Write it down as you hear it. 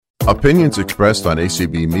Opinions expressed on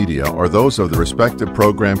ACB Media are those of the respective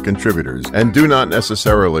program contributors and do not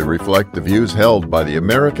necessarily reflect the views held by the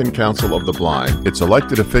American Council of the Blind, its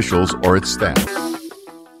elected officials, or its staff.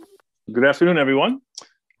 Good afternoon, everyone. I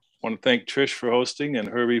want to thank Trish for hosting and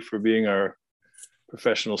Herbie for being our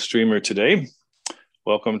professional streamer today.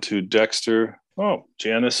 Welcome to Dexter,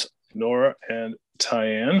 Janice, Nora, and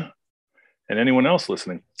Tyann, and anyone else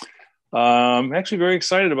listening. I'm actually very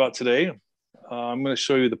excited about today. I'm going to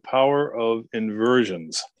show you the power of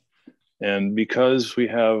inversions. And because we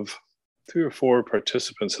have 3 or 4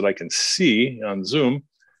 participants that I can see on Zoom,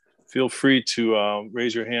 feel free to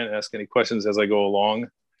raise your hand, ask any questions as I go along.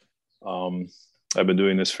 I've been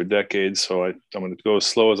doing this for decades, so I'm going to go as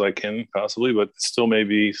slow as I can possibly, but it still may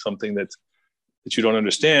be something that you don't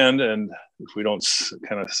understand. And if we don't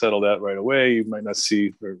kind of settle that right away, you might not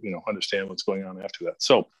see or understand what's going on after that.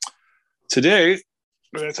 So today,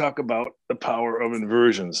 we're going to talk about the power of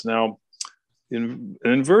inversions. Now, an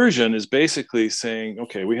inversion is basically saying,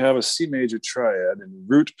 okay, we have a C major triad in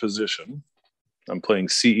root position. I'm playing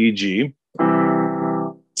C, E, G.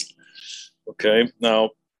 Okay, now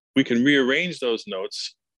we can rearrange those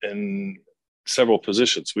notes in several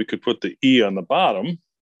positions. We could put the E on the bottom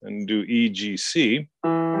and do E, G, C.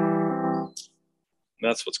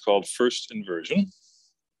 That's what's called first inversion,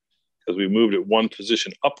 because we moved it one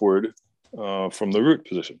position upward from the root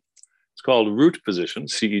position. It's called root position,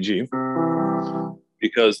 C, E, G,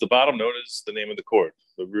 because the bottom note is the name of the chord.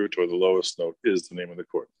 The root or the lowest note is the name of the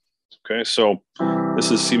chord. Okay, so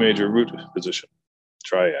this is C major root position,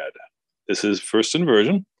 triad. This is first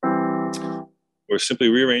inversion. We're simply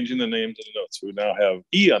rearranging the names of the notes. We now have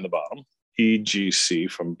E on the bottom, E, G, C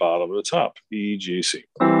from bottom to the top, E, G, C.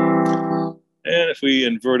 And if we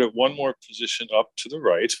invert it one more position up to the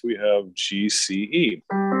right, we have G, C, E.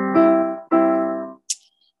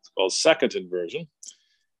 Called second inversion.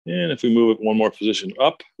 And if we move it one more position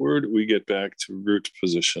upward, we get back to root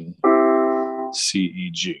position C,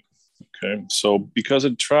 E, G. Okay, so because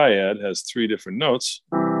a triad has 3 different notes,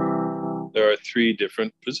 there are 3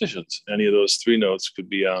 different positions. Any of those 3 notes could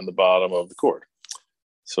be on the bottom of the chord.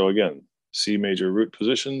 So again, C major root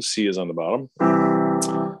position, C is on the bottom.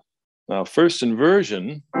 Now first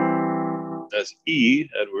inversion, that's E,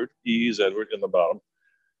 Edward, E is Edward in the bottom.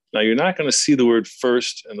 Now, you're not going to see the word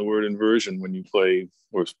first and the word inversion when you play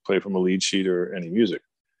from a lead sheet or any music.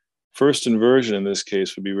 First inversion in this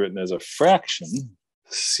case would be written as a fraction,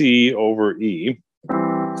 C over E.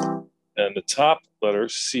 And the top letter,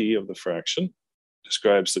 C of the fraction,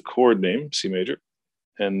 describes the chord name, C major.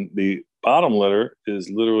 And the bottom letter is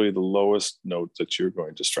literally the lowest note that you're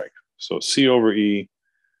going to strike. So C over E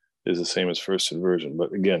is the same as first inversion.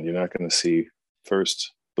 But again, you're not going to see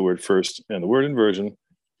the word first and the word inversion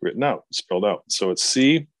written out, spelled out. So it's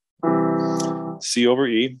C, C over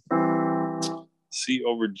E, C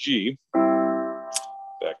over G,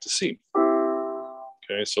 back to C.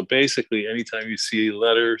 Okay, so basically anytime you see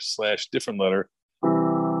letter / different letter,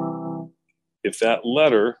 if that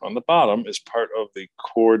letter on the bottom is part of the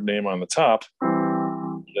chord name on the top,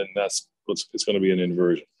 then it's going to be an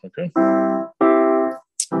inversion, okay?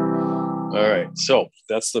 All right, so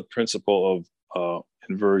that's the principle of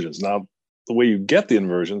inversions. Now, the way you get the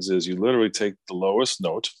inversions is you literally take the lowest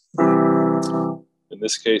note, in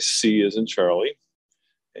this case C is in Charlie,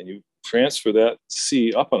 and you transfer that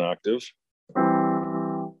C up an octave,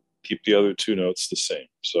 keep the other 2 notes the same.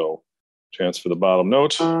 So transfer the bottom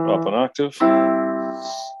note up an octave. Now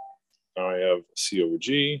I have C over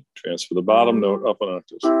G, transfer the bottom note up an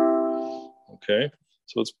octave. Okay,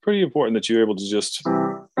 so it's pretty important that you're able to just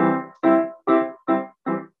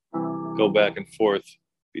go back and forth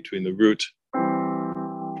between the root,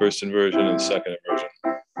 first inversion, and second inversion.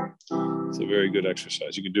 It's a very good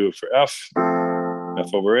exercise. You can do it for F,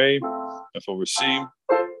 F over A, F over C.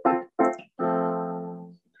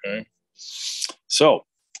 Okay. So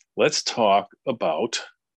let's talk about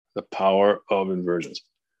the power of inversions.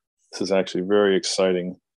 This is actually very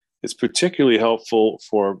exciting. It's particularly helpful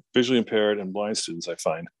for visually impaired and blind students, I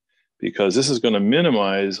find, because this is going to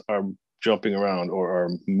minimize our jumping around or our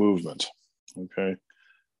movement. Okay.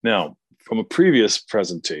 Now, from previous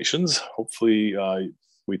presentations, hopefully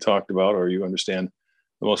we talked about, or you understand,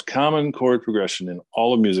 the most common chord progression in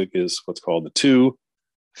all of music is what's called the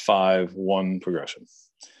 2-5-1 progression.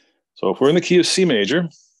 So if we're in the key of C major,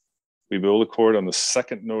 we build a chord on the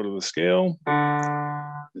second note of the scale,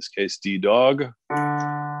 in this case D dog.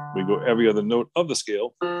 We go every other note of the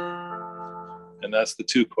scale, and that's the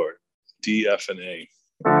 2 chord, D, F, and A.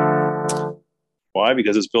 Why?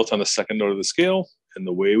 Because it's built on the second note of the scale, and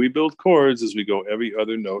the way we build chords is we go every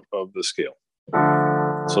other note of the scale.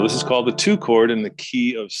 So this is called the 2 chord in the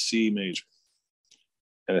key of C major.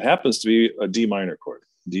 And it happens to be a D minor chord,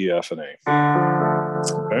 D, F, and A.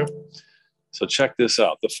 Okay, so check this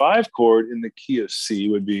out. The 5 chord in the key of C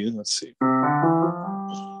would be, let's see,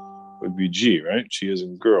 would be G, right? G is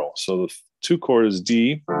in girl. So the 2 chord is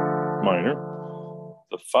D minor.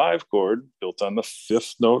 The 5 chord, built on the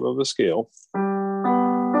 5th note of the scale,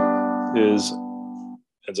 ends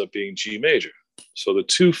up being G major. So the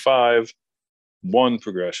 2, 5, 1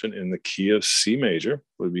 progression in the key of C major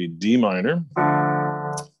would be D minor,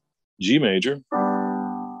 G major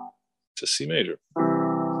to C major.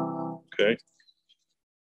 Okay.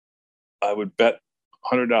 I would bet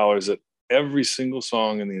 $100 that every single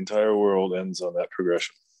song in the entire world ends on that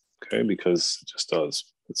progression. Okay, because it just does.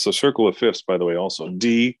 It's a circle of fifths, by the way, also.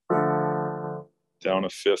 D, down a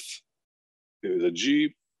fifth is a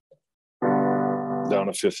G, down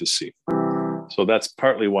a fifth is C. So that's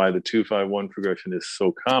partly why the 2, 5, 1 progression is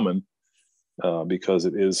so common, because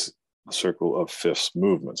it is a circle of fifths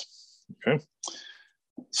movement. Okay,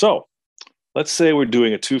 so let's say we're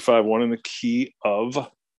doing a 2, 5, 1 in the key of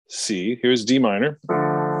C. Here's D minor.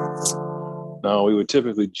 Now we would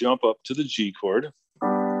typically jump up to the G chord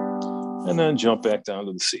and then jump back down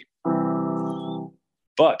to the C.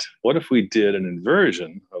 But what if we did an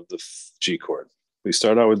inversion of the G chord? We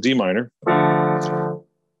start out with D minor.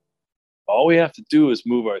 All we have to do is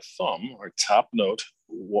move our thumb, our top note,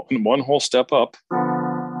 one whole step up,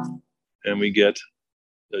 and we get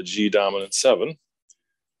a G dominant 7,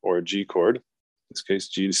 or a G chord, in this case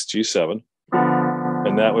G7,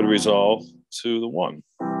 and that would resolve to the 1.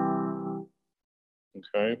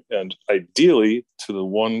 Okay, and ideally to the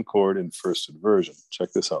 1 chord in first inversion.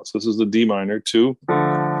 Check this out. So this is the D minor, 2,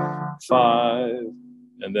 5,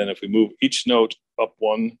 and then if we move each note up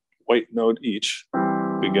 1 white note each,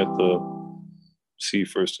 we get the C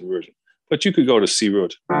first inversion. But you could go to C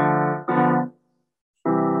root.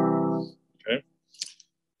 Okay,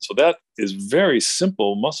 so that is very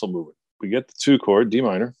simple muscle movement. We get the 2 chord, D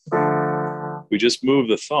minor. We just move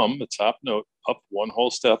the thumb, the top note, up 1 whole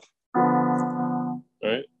step.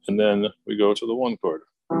 Right, and then we go to the 1 chord.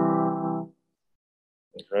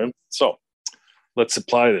 Okay, so let's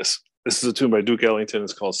apply this. This is a tune by Duke Ellington.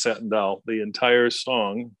 It's called Satin Doll. The entire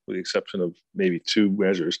song, with the exception of maybe 2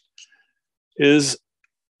 measures, is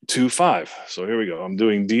 2, 5. So here we go. I'm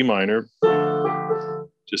doing D minor.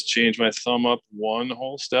 Just change my thumb up 1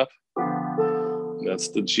 whole step. That's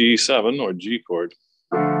the G7 or G chord.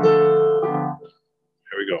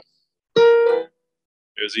 Here we go.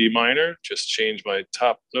 Here's E minor. Just change my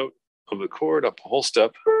top note of the chord up a whole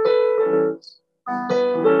step.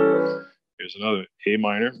 Here's another A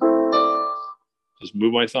minor. Just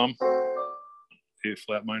move my thumb. A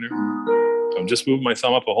flat minor. So I'm just moving my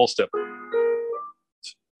thumb up a whole step.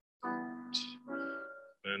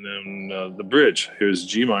 And then the bridge. Here's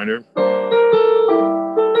G minor.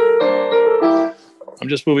 I'm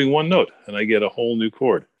just moving 1 note and I get a whole new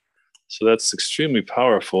chord. So that's extremely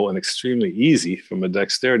powerful and extremely easy from a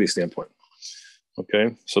dexterity standpoint.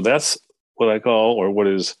 Okay, so that's what I call, or what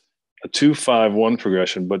is a 2, 5, 1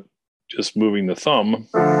 progression, but just moving the thumb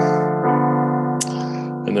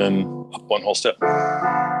and then up 1 whole step.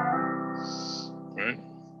 Right?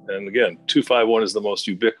 And again, 2, 5, 1 is the most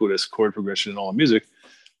ubiquitous chord progression in all music.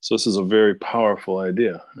 So this is a very powerful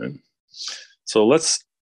idea. Right? So let's,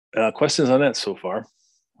 questions on that so far?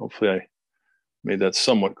 Hopefully I made that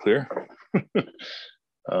somewhat clear.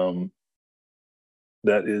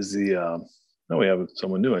 That is the, now we have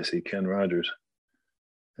someone new. I see Ken Rogers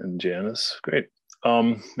and Janice. Great.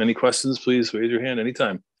 Any questions, please raise your hand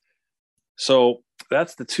anytime. So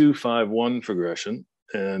that's the 2, 5, 1 progression.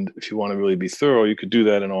 And if you want to really be thorough, you could do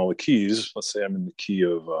that in all the keys. Let's say I'm in the key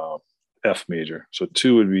of F major. So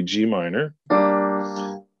 2 would be G minor.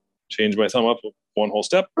 Change my thumb up 1 whole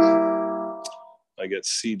step. I get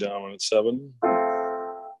C dominant 7.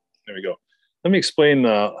 There we go. Let me explain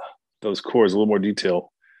those chords in a little more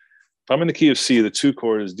detail. If I'm in the key of C, the 2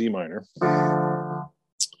 chord is D minor.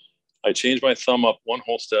 I change my thumb up 1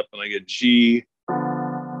 whole step and I get G,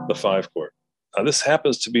 the 5 chord. Now this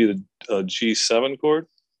happens to be the G7 chord,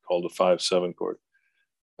 called the 5-7 chord.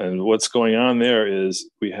 And what's going on there is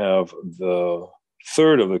we have the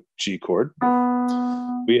 3rd of the G chord,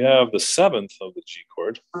 we have the 7th of the G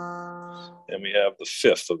chord, and we have the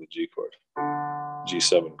 5th of the G chord,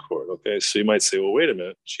 G7 chord. Okay, so you might say, well, wait a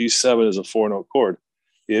minute, G7 is a 4-note chord.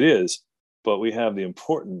 It is, but we have the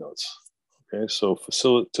important notes. Okay, so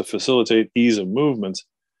to facilitate ease of movement,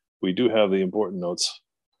 we do have the important notes,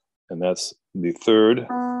 and that's the 3rd,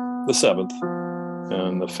 the 7th,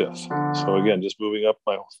 and the 5th. So again, just moving up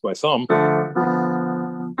my thumb.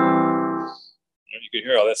 You can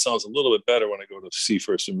hear how that sounds a little bit better when I go to C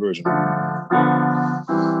first inversion,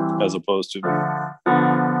 as opposed to,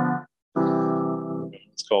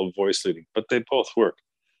 it's called voice leading, but they both work.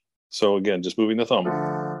 So again, just moving the thumb.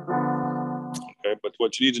 Okay, but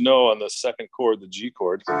what you need to know on the second chord, the G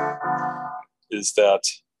chord, is that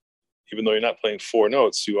even though you're not playing 4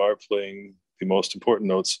 notes, you are playing the most important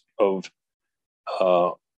notes of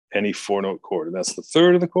any 4-note chord. And that's the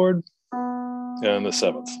 3rd of the chord and the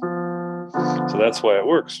 7th. So that's why it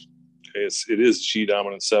works. Okay, it is G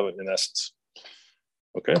dominant 7 in essence.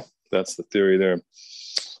 Okay, that's the theory there.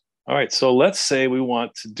 All right, so let's say we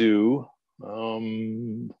want to do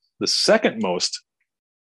the second most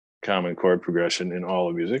common chord progression in all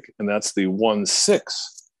of music, and that's the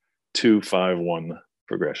 1-6-2-5-1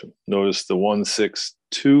 progression. Notice the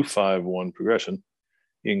 1-6-2-5-1 progression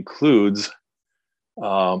includes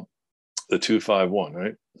the 2-5-1,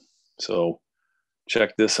 right? So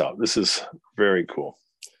check this out. This is very cool.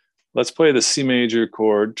 Let's play the C major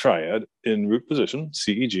chord triad in root position,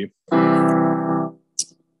 C, E, G.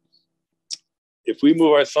 If we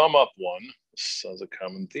move our thumb up one, this is a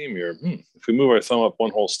common theme here. If we move our thumb up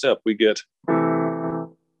one whole step, we get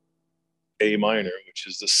A minor, which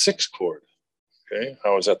is the 6th chord. Okay,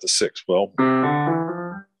 how is that the 6th? Well,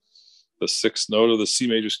 the 6th note of the C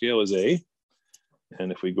major scale is A.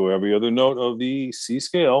 And if we go every other note of the C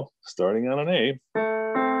scale, starting on an A,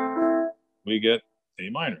 we get A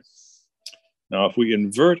minor. Now, if we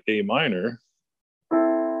invert A minor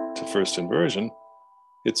to first inversion,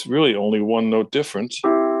 it's really only 1 note different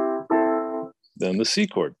than the C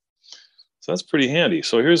chord. So that's pretty handy.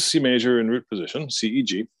 So here's C major in root position, C, E,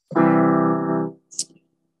 G.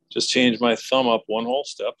 Just change my thumb up one whole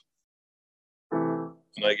step,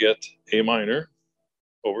 and I get A minor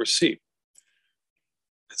over C.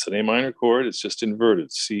 It's an A minor chord, it's just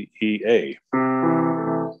inverted, C, E, A.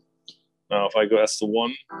 Now if I go, that's the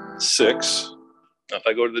 1-6. Now if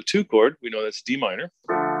I go to the 2 chord, we know that's D minor.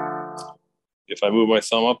 If I move my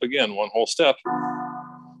thumb up again, one whole step,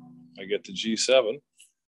 I get to G7.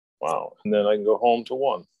 Wow, and then I can go home to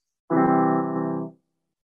 1.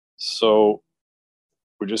 So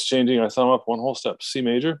we're just changing our thumb up one whole step. C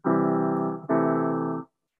major,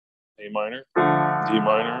 A minor, D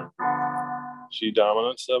minor, G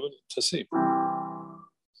dominant 7 to C.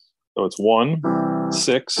 So it's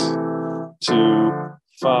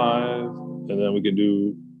 1-6-2-5, and then we can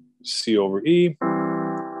do C over E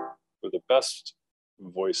for the best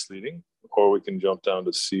voice leading, or we can jump down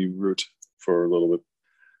to C root for a little bit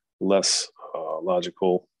less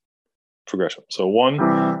logical progression. So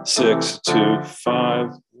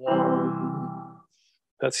 1-6-2-5-1.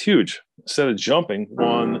 That's huge. Instead of jumping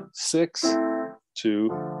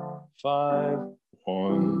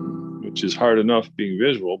 1-6-2-5-1, which is hard enough being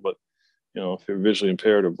visual, but you know, if you're visually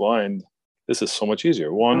impaired or blind, this is so much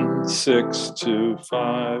easier.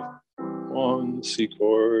 1-6-2-5-1, C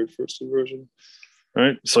chord, first inversion. All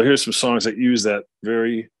right, so here's some songs that use that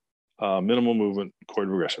very minimal movement chord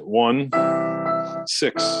progression.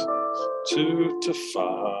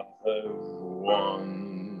 1-6-2-5,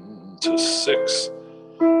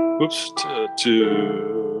 1-6, whoops, to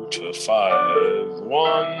 2-5,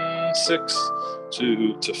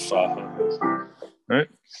 1-6-2-5. All right,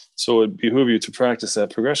 so it behooves you to practice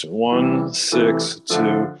that progression.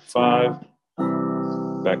 1-6-2-5.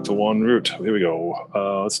 Back to 1 root. Here we go.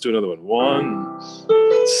 Let's do another one.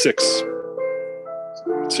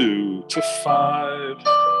 1-6-2-5.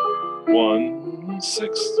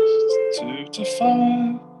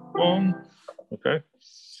 1-6-2-5. 1. Okay.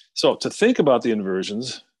 So to think about the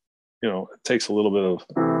inversions, you know, it takes a little bit of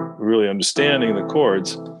really understanding the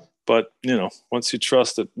chords. But, you know, once you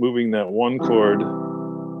trust that moving that 1 chord,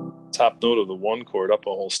 top note of the 1 chord up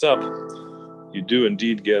a whole step, you do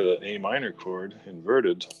indeed get an A minor chord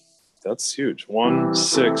inverted. That's huge.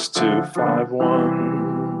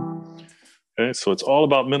 1-6-2-5-1. Okay, so it's all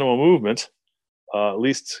about minimal movement. At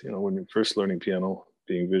least, you know, when you're first learning piano,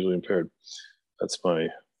 being visually impaired. That's my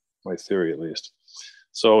theory, at least.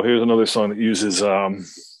 So here's another song that uses,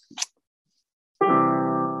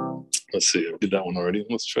 let's see, I did that one already.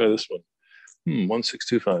 Let's try this one.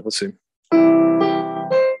 1-6-2-5, let's see.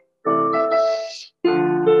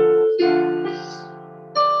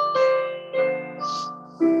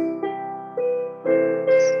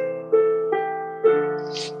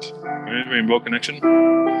 Rainbow Connection.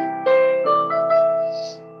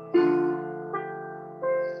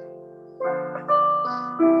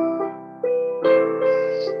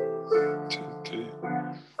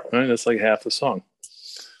 All right, that's like half the song.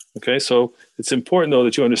 Okay, so it's important though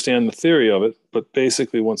that you understand the theory of it, but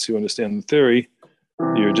basically once you understand the theory,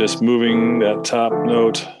 you're just moving that top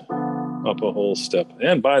note up a whole step.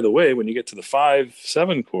 And by the way, when you get to the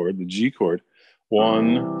 5-7 chord, the G chord,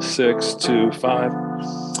 1, 6, 2, 5,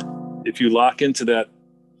 if you lock into that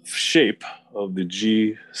shape of the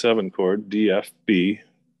G7 chord, D, F, B,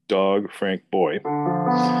 dog, Frank, boy,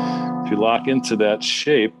 if you lock into that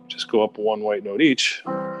shape, just go up one white note each,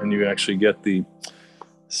 and you actually get the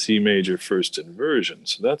C major first inversion.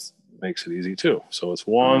 So that makes it easy too. So it's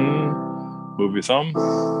 1, move your thumb,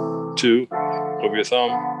 2, move your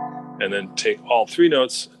thumb, and then take all 3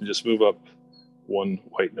 notes and just move up one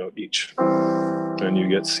white note each. And you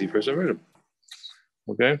get C first inversion.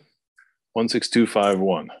 Okay? 1, 6, 2, 5,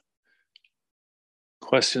 1.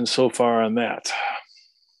 Questions so far on that?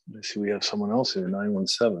 I see we have someone else here,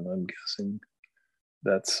 917. I'm guessing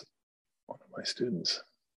that's one of my students.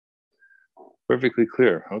 Perfectly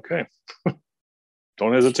clear. Okay.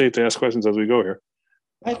 Don't hesitate to ask questions as we go here.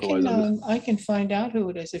 I can find out who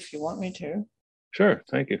it is if you want me to. Sure.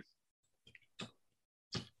 Thank you.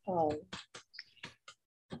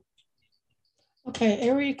 Okay,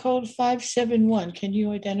 area code 571. Can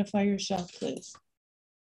you identify yourself, please?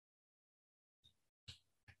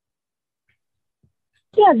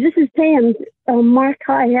 Yeah, this is Pam. Mark,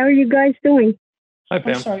 hi. How are you guys doing? Hi,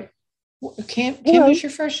 Pam. I'm sorry. Kim is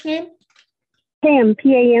your first name? Pam,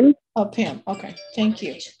 P-A-M. Oh, Pam. Okay, thank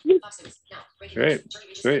you. Great.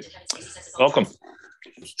 Welcome.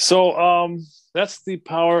 So that's the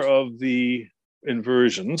power of the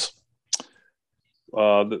inversions.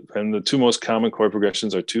 And the 2 most common chord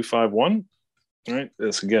progressions are 2, 5, 1. All right,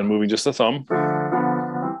 that's again moving just the thumb.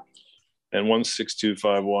 And 1, 6, 2,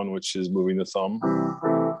 5, 1, which is moving the thumb.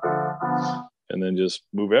 And then just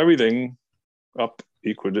move everything up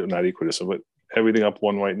not equidistant, but everything up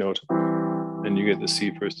one white note. And you get the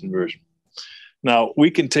C first inversion. Now, we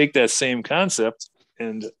can take that same concept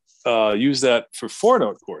and use that for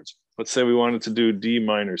 4-note chords. Let's say we wanted to do D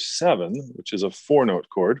minor 7, which is a 4-note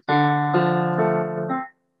chord. All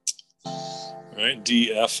right,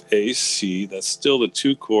 D, F, A, C. That's still the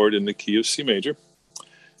 2 chord in the key of C major.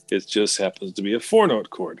 It just happens to be a 4-note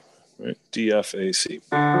chord, right? D, F, A, C.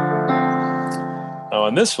 Now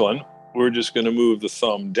on this one, we're just going to move the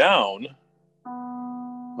thumb down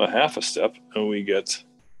a half a step, and we get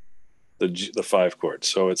the 5 chord.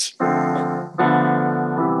 So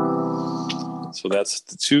that's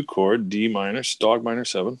the 2 chord, D minor, dog minor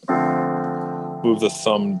 7. Move the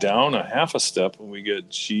thumb down a half a step, and we get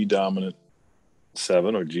G dominant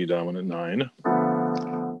 7 or G dominant 9.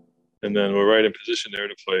 And then we're right in position there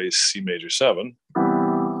to play C major 7.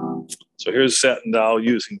 So here's Satindal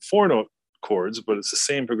using 4-note chords, but it's the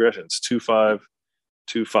same progression. It's 2, 5,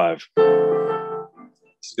 2, 5.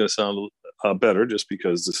 This is going to sound better just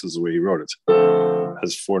because this is the way he wrote it. It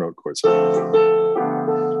has 4-note chords.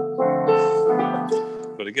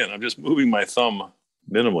 But again, I'm just moving my thumb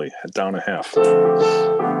minimally down a half.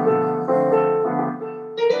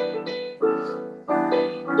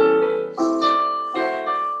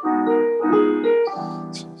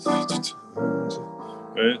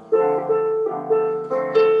 Right?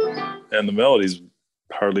 And the melody's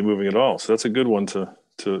hardly moving at all. So that's a good one to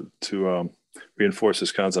reinforce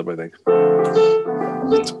this concept, I think.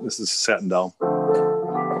 This is Satindal.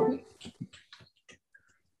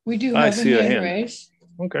 We do have a hand raised.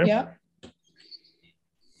 Okay. Yeah.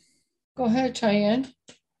 Go ahead, Cheyenne.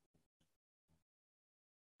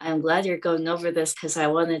 I'm glad you're going over this because I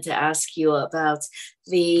wanted to ask you about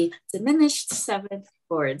the diminished 7th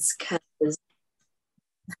chords, because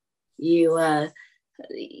you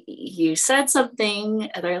said something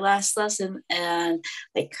at our last lesson and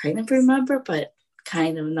I kind of remember, but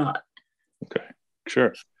kind of not. Okay,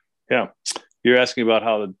 sure. Yeah. You're asking about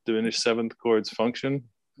how the diminished 7th chords function?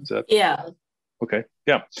 Is that? Yeah. Okay,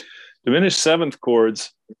 yeah. Diminished 7th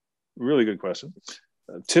chords, really good question.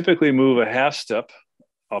 Typically move a half step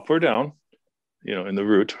up or down, in the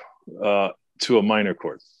root, to a minor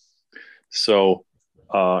chord. So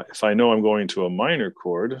if I know I'm going to a minor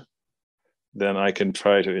chord, then I can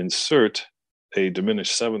try to insert a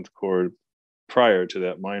diminished 7th chord prior to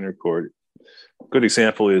that minor chord. Good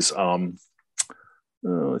example is,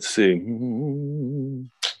 let's see,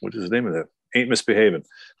 what is the name of that? Ain't Misbehavin'.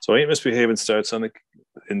 So Ain't Misbehavin' starts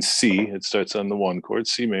in C. It starts on the 1 chord,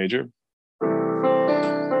 C major.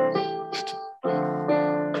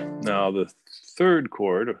 Now the 3rd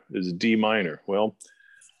chord is D minor. Well,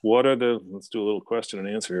 let's do a little question and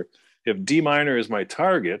answer here. If D minor is my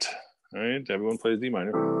target, right? Everyone plays D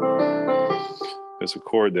minor. There's a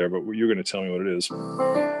chord there, but you're going to tell me what it is.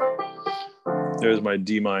 There's my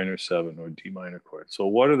D minor 7 or D minor chord. So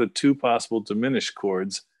what are the 2 possible diminished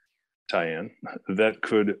chords, Tyann, that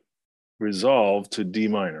could resolve to D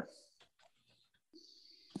minor?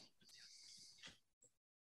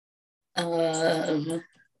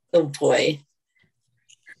 Oh boy.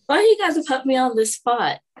 Why you got to put me on the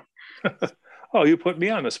spot? Oh, you put me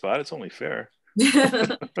on the spot. It's only fair.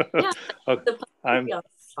 Yeah, Okay. to put I'm me on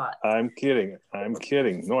the spot. I'm kidding. I'm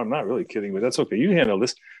kidding. No, I'm not really kidding, but that's okay. You handle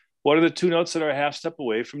this. What are the two notes that are a half step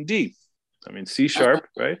away from D? I mean, C sharp,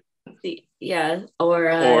 right? Yeah,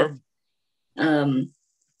 or um,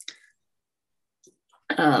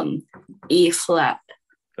 E flat.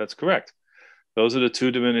 That's correct. Those are the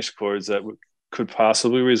two diminished chords that could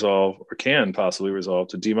possibly resolve or can possibly resolve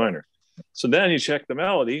to D minor. So then you check the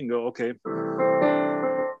melody and go, okay.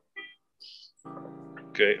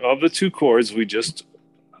 Okay, of the two chords we just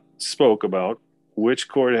spoke about, which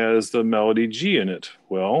chord has the melody G in it?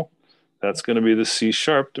 Well, that's going to be the C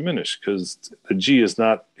sharp diminished because the G is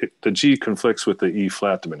not, the G conflicts with the E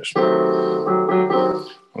flat diminished.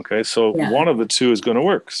 Okay, so one of the two is going to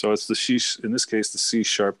work. So it's the C, in this case, the C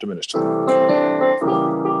sharp diminished.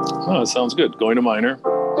 Oh, that sounds good. Going to minor.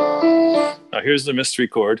 Now here's the mystery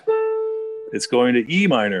chord. It's going to E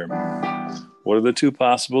minor. What are the two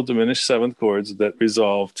possible diminished seventh chords that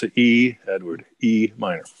resolve to E, Edward, E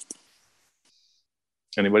minor?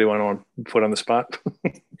 Anybody want to put on the spot?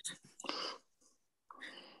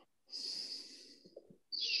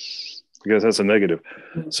 Because that's a negative.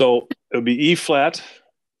 So it would be E flat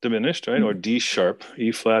diminished, right? Or D sharp,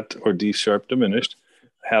 E flat or D sharp diminished,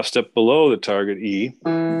 a half step below the target E,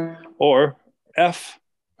 or F,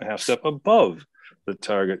 a half step above the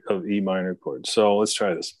target of E minor chord. So let's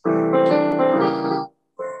try this.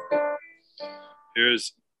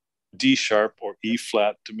 Here's D sharp or E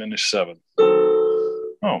flat diminished 7.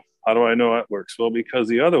 Oh, how do I know that works? Well, because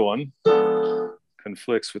the other one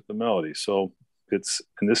conflicts with the melody. So it's,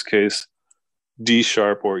 in this case, D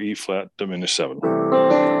sharp or E flat diminished 7.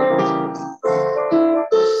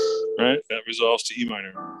 Right? That resolves to E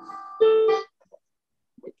minor.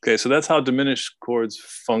 Okay, so that's how diminished chords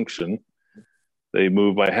function. They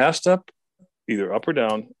move by half step, either up or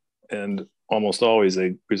down, and almost always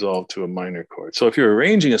they resolve to a minor chord. So if you're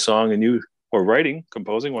arranging a song and you, or writing,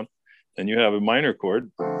 composing one, and you have a minor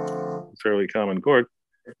chord, a fairly common chord,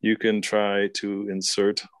 you can try to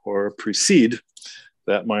insert or precede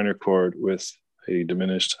that minor chord with a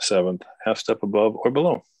diminished 7th, half step above or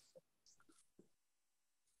below.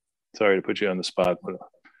 Sorry to put you on the spot, but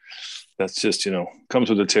that's just, comes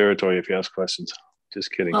with the territory if you ask questions.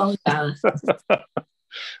 Just kidding. Oh, yeah.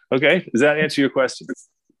 Okay, does that answer your question?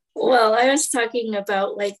 Well, I was talking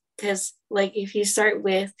about because if you start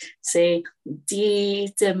with, say,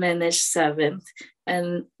 D diminished 7th,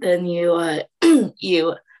 and then you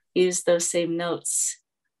you use those same notes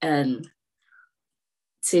and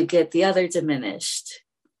to get the other diminished,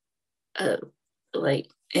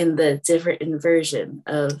 in the different inversion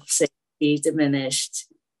of, say, D diminished.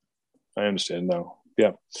 I understand now.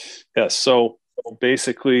 Yeah. Yes. So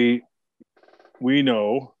basically, we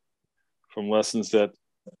know from lessons that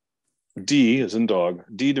D as in dog,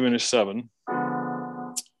 D diminished 7.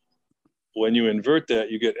 When you invert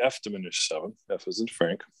that, you get F diminished 7. F as in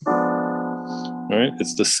Frank. Right?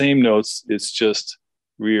 It's the same notes. It's just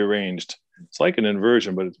rearranged. It's like an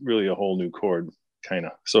inversion, but it's really a whole new chord, kind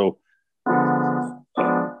of. So,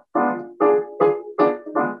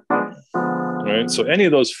 right? So any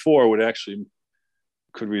of those 4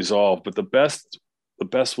 could resolve, but the best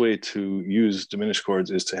way to use diminished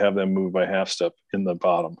chords is to have them move by half step in the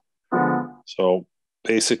bottom. So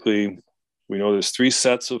basically, we know there's 3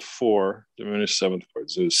 sets of 4 diminished 7th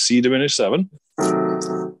chords. There's C diminished 7,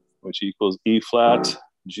 which equals E flat,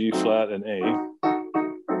 G flat, and A.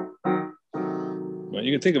 Now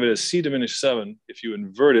you can think of it as C diminished 7. If you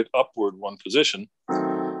invert it upward 1 position,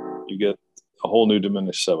 you get a whole new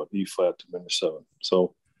diminished 7, E flat diminished 7.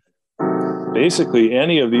 So basically,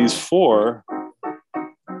 any of these 4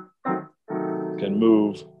 can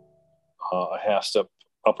move a half step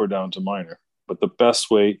up or down to minor. But the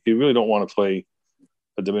best way, you really don't want to play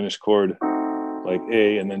a diminished chord like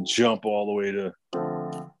A and then jump all the way to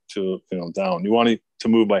down. You want it to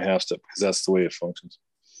move by half step because that's the way it functions.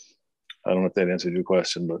 I don't know if that answered your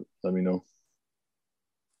question, but let me know.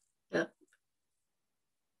 Yeah.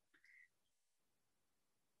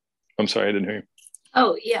 I'm sorry, I didn't hear you.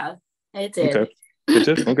 Oh, yeah, I did. Okay. It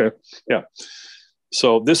did? Okay. Yeah.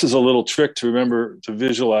 So this is a little trick to remember, to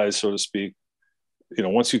visualize, so to speak.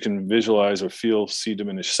 Once you can visualize or feel C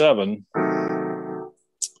diminished 7,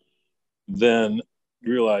 then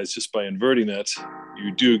realize just by inverting that,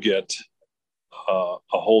 you do get a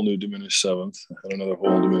whole new diminished 7th and another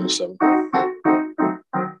whole diminished 7th.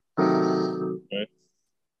 Right?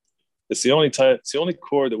 It's the only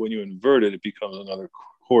chord that when you invert it, it becomes another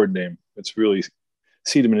chord name. It's really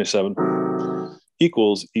C diminished 7,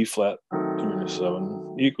 equals E flat diminished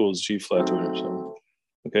 7 equals G flat diminished 7.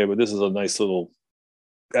 Okay, but this is a nice little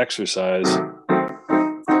exercise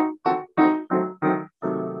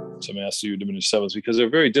to master your diminished sevenths because they're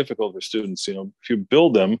very difficult for students. You know, if you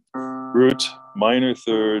build them, root, minor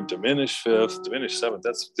third, diminished fifth, diminished seventh,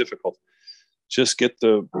 that's difficult. Just get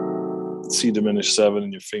the C diminished 7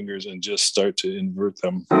 in your fingers and just start to invert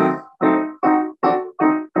them. All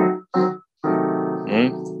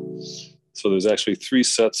right. So there's actually 3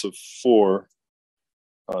 sets of 4.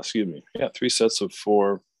 Yeah, 3 sets of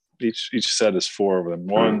 4. Each set is 4 of them.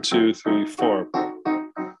 1, 2, 3, 4.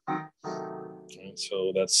 And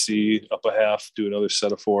so that's C up a half. Do another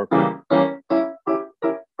set of 4.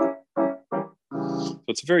 So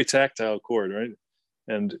it's a very tactile chord, right?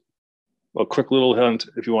 And a quick little hint: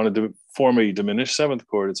 if you wanted to form a diminished 7th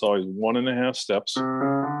chord, it's always 1.5 steps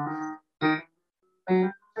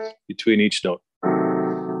between each note.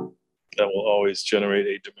 That will always generate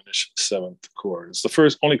a diminished 7th chord. It's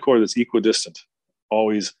the only chord that's equidistant.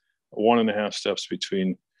 Always 1.5 steps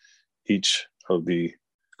between each of the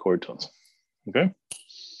chord tones. Okay,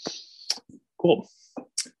 cool.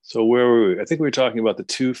 So where were we? I think we were talking about the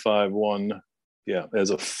 2, 5, 1. Yeah, as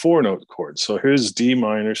a 4-note chord. So here's D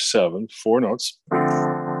minor 7, 4 notes.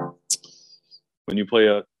 When you play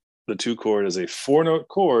the 2 chord as a 4-note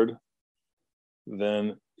chord,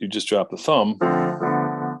 then you just drop the thumb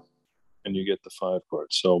and you get the 5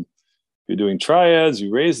 chord. So if you're doing triads, you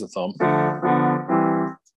raise the thumb.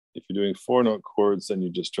 If you're doing 4-note chords, then you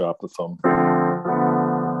just drop the thumb.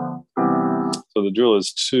 So the drill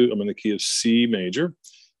is 2, I'm in the key of C major,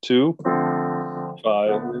 2,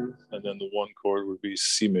 5, and then the 1 chord would be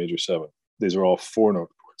C major 7. These are all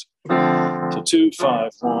 4-note chords. So 2,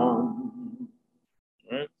 5, 1. All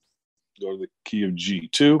right. Go to the key of G,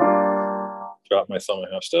 2. Drop my thumb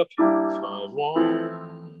a half step. 5,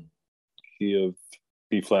 1. Key of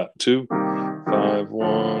B flat, 2, 5,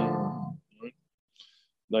 1. Right.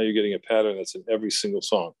 Now you're getting a pattern that's in every single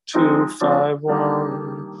song. 2, 5,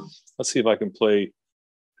 1. Let's see if I can play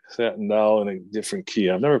Satin Doll in a different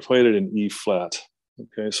key. I've never played it in E flat.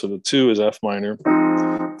 Okay, so the 2 is F minor,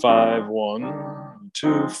 5, 1,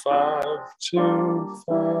 2, 5, 2,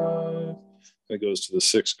 5. It goes to the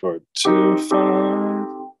 6th chord, 2, 5,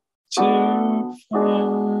 2,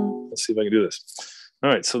 5. Let's see if I can do this. All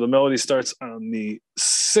right, so the melody starts on the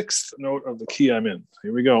 6th note of the key I'm in.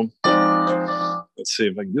 Here we go. Let's see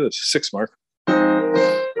if I can do this. 6 mark. Yeah,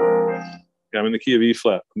 I'm in the key of E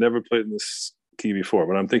flat. I've never played in this key before,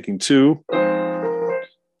 but I'm thinking 2.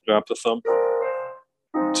 Drop the thumb.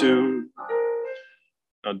 2.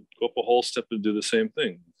 Now go up a whole step and do the same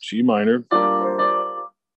thing. G minor.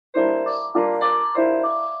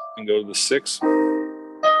 And go to the 6.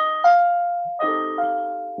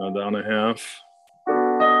 Now down a half.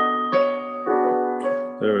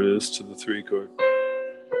 There it is to the 3 chord.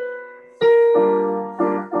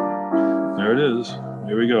 There it is.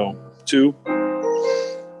 Here we go. 2,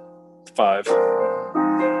 5.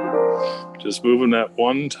 Just moving that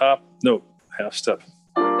 1 top note, half step.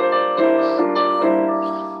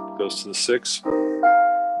 Goes to the 6.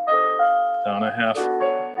 Down a half.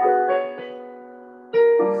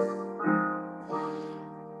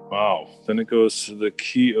 Wow. Then it goes to the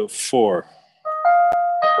key of 4.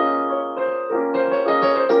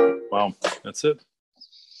 Wow. That's it.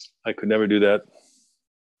 I could never do that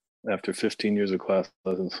after 15 years of class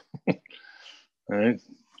lessons. All right.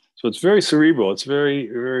 So it's very cerebral. It's very,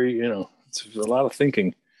 very, it's a lot of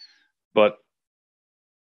thinking. But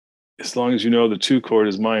as long as you know the 2 chord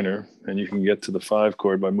is minor and you can get to the 5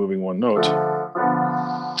 chord by moving 1 note,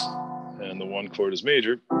 and the 1 chord is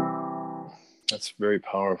major, that's very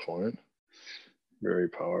powerful, right? Very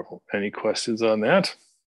powerful. Any questions on that?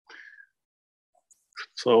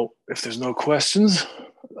 So if there's no questions,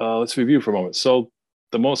 let's review for a moment. So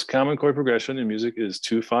the most common chord progression in music is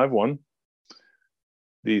 2, 5, 1.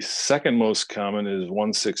 The second most common is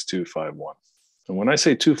 1, 6, 2, 5, 1. And when I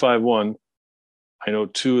say 2, 5, 1, I know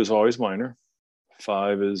 2 is always minor,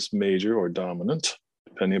 5 is major or dominant,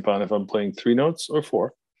 depending upon if I'm playing 3 notes or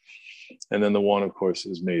 4. And then the 1, of course,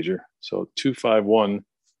 is major. So 2, 5, 1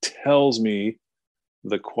 tells me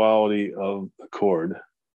the quality of the chord.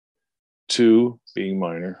 2 being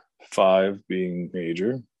minor, 5 being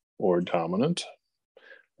major or dominant,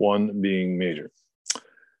 1 being major.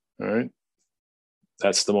 All right.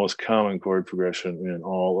 That's the most common chord progression in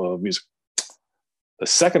all of music. The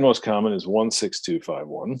second most common is 1, 6, 2, 5,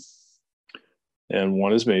 1. And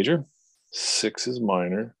 1 is major, 6 is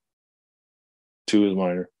minor, 2 is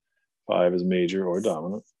minor, 5 is major or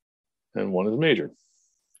dominant, and 1 is major.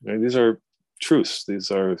 Okay, these are truths. These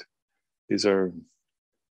are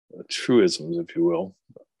truisms, if you will,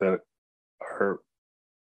 that are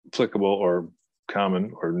applicable or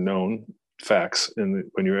common or known facts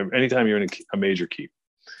anytime you're in a major key.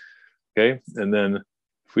 Okay, and then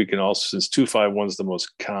if we can also, since 2-5-1 is the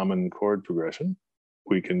most common chord progression,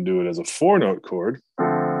 we can do it as a 4-note chord.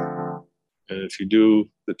 And if you do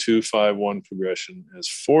the 2-5-1 progression as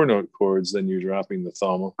 4-note chords, then you're dropping the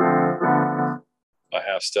thumb a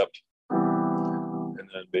half step, and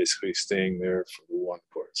then basically staying there for the 1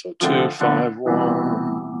 chord. So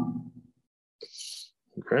 2-5-1.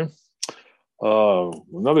 Okay.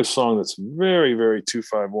 Another song that's very, very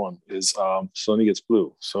 2-5-1 is Sonny Gets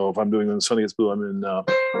Blue. So if I'm doing the Sonny Gets Blue, I'm in,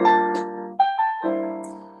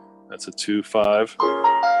 that's a 2-5,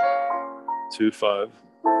 2-5.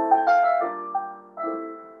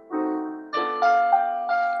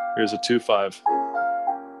 Here's a 2-5,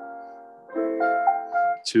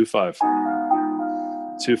 2-5,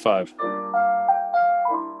 2-5,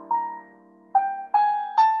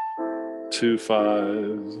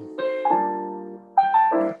 2-5.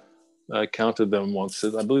 I counted them once.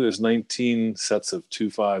 I believe there's 19 sets of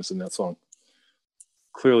 2-5s in that song.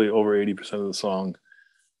 Clearly over 80% of the song,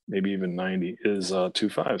 maybe even 90, is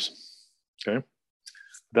 2-5s. Okay?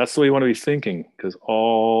 That's the way you want to be thinking, because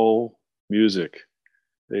all music,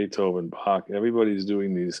 Beethoven, Bach, everybody's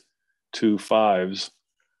doing these 2-5s.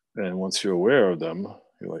 And once you're aware of them,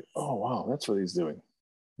 you're like, oh, wow, that's what he's doing,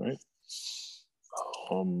 right?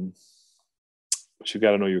 But you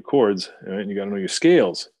got to know your chords, right? You got to know your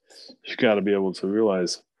scales. You got to be able to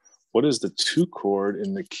realize, what is the 2 chord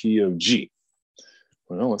in the key of G?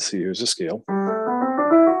 Well, let's see. Here's a scale.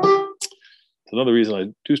 It's another reason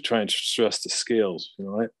I do try and stress the scales.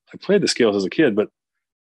 I played the scales as a kid, but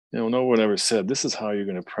no one ever said, this is how you're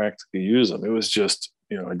going to practically use them. It was just,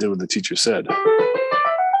 I did what the teacher said.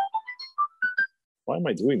 Why am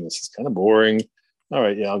I doing this? It's kind of boring. All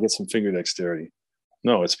right, yeah, I'll get some finger dexterity.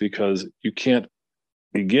 No, it's because you can't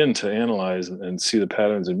begin to analyze and see the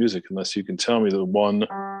patterns in music unless you can tell me the 1,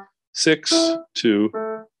 6, 2,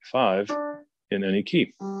 5 in any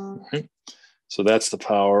key. Right? So that's the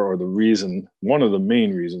power, or the reason, one of the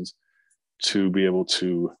main reasons, to be able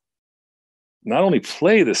to not only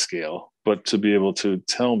play the scale, but to be able to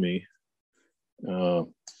tell me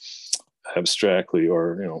abstractly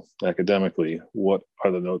or academically what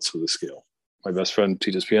are the notes of the scale. My best friend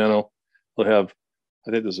teaches piano. He'll have,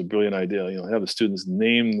 I think this is a brilliant idea, have the students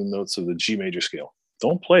name the notes of the G major scale.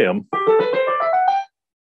 Don't play them.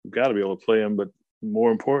 You've got to be able to play them, but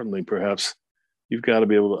more importantly, perhaps, you've got to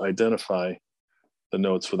be able to identify the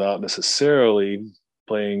notes without necessarily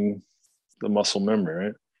playing the muscle memory,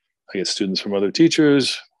 right? I get students from other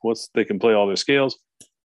teachers, they can play all their scales.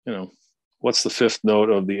 What's the 5th note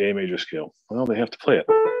of the A major scale? Well, they have to play it.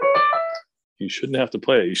 You shouldn't have to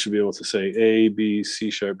play it. You should be able to say A, B, C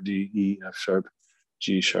sharp, D, E, F sharp,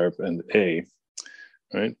 G sharp, and A,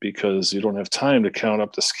 right? Because you don't have time to count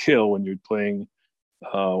up the scale when you're playing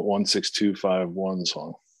 1, 6, 2, 5, 1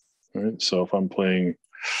 song, right? So if I'm playing,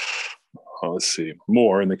 let's see,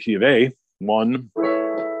 more in the key of A, 1,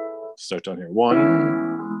 start down here,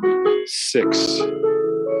 1, 6,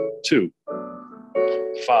 2,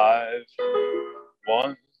 5,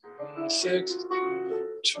 1, 6,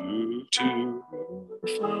 2, 2,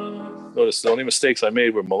 5. Notice the only mistakes I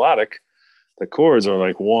made were melodic. The chords are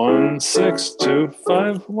like 1, 6, 2,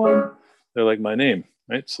 5, 1. They're like my name,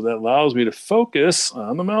 right? So that allows me to focus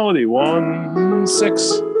on the melody. 1,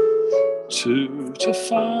 6, 2 to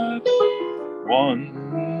 5,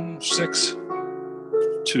 1, 6,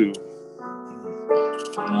 2,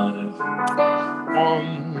 5,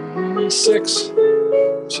 1, 6,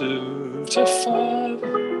 2 to 5,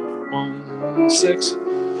 1, 6, 2.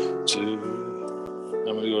 I'm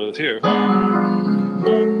going to go to here.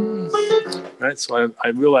 Right, so I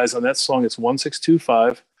realize on that song it's 1, 6, 2,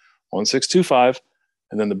 5, 1, 6, 2, 5,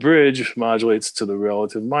 and then the bridge modulates to the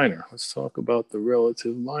relative minor. Let's talk about the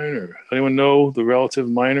relative minor. Anyone know the relative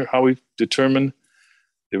minor? How we determine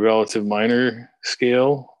the relative minor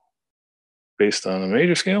scale based on a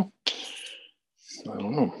major scale? I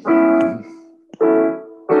don't know.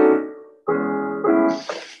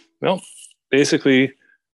 Well, basically,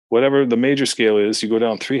 whatever the major scale is, you go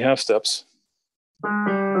down 3 half steps,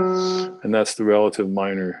 and that's the relative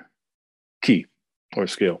minor key or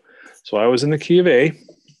scale. So I was in the key of A,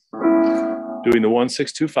 doing the 1,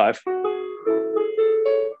 6, 2, 5.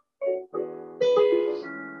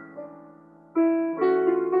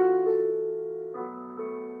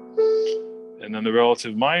 And then the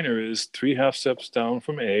relative minor is 3 half steps down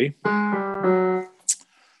from A,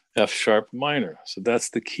 F sharp minor. So that's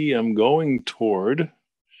the key I'm going toward,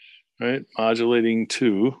 right? Modulating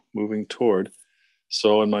to, moving toward.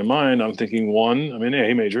 So in my mind, I'm thinking I'm in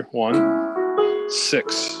A major, 1,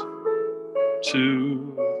 6,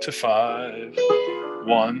 2 to 5,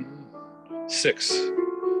 1, 6,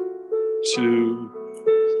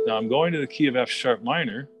 2. Now I'm going to the key of F sharp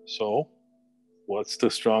minor. So what's the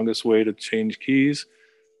strongest way to change keys?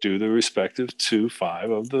 Do the respective 2, 5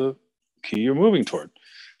 of the key you're moving toward.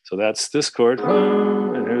 So that's this chord,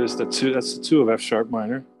 and here's the 2. That's the 2 of F sharp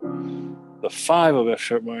minor. The 5 of F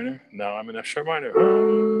sharp minor. Now I'm in F sharp minor,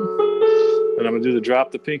 and I'm gonna do the drop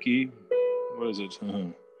the pinky. What is it?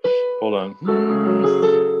 Hold on.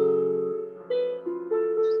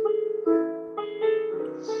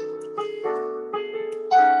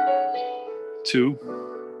 2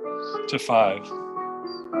 to 5.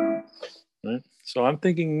 Right. So I'm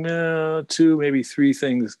thinking 2, maybe 3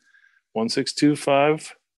 things. 1, 6, 2,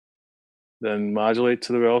 5. Then modulate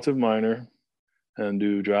to the relative minor and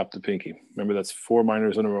do drop the pinky. Remember, that's 4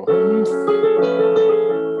 minors in a row.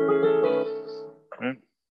 Right?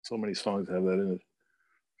 So many songs have that in it.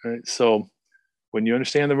 Right? So when you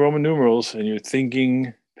understand the Roman numerals and you're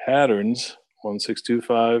thinking patterns, 1, 6, 2,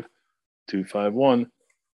 5, 2, 5, 1,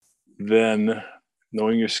 then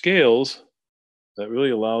knowing your scales, that really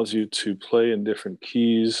allows you to play in different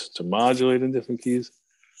keys, to modulate in different keys.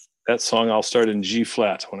 That song I'll start in G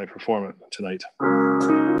flat when I perform it tonight.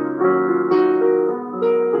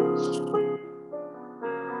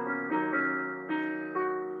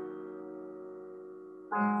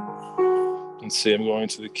 And see, I'm going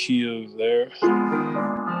to the key of there.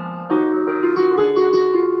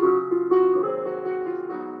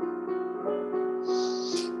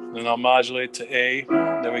 Then I'll modulate to A.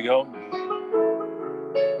 There we go.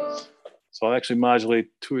 So I'll actually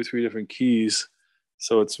modulate 2 or 3 different keys.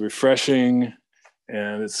 So it's refreshing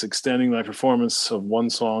and it's extending my performance of one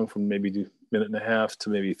song from maybe a minute and a half to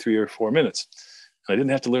maybe 3 or 4 minutes. And I didn't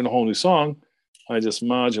have to learn a whole new song. I just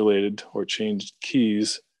modulated or changed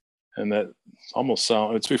keys, and that almost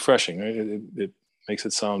it's refreshing, right? It makes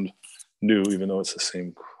it sound new, even though it's the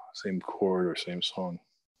same chord or same song.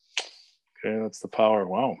 Okay, that's the power.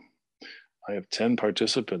 Wow. I have 10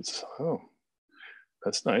 participants. Oh,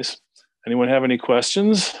 that's nice. Anyone have any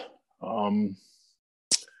questions on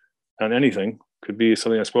anything? Could be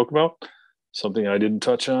something I spoke about, something I didn't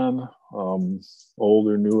touch on, old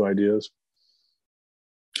or new ideas,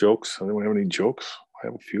 jokes. Anyone have any jokes? I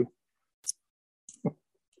have a few.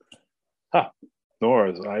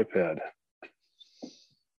 Nora's iPad.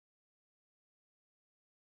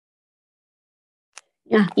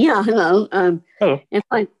 Yeah. Hello. Hello.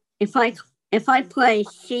 If I play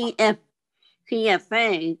CFA,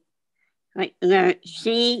 like there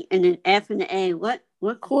C and an F and an A, what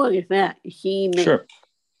chord is that? C. Sure.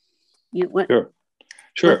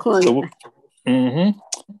 Sure. What chord?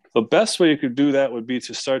 The best way you could do that would be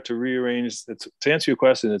to start to rearrange. To answer your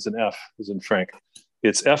question, it's an F, as in Frank.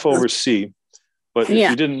 It's F over C. But if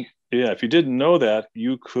you didn't know that,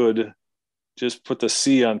 you could just put the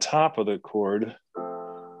C on top of the chord,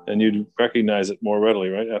 and you'd recognize it more readily,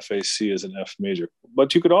 right? FAC is an F major.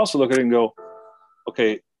 But you could also look at it and go,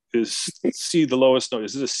 okay, is C the lowest note?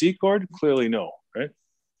 Is it a C chord? Clearly no, right?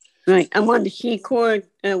 Right. I'm on the C chord,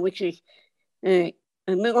 which is a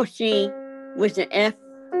middle C with the F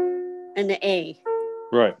and the A.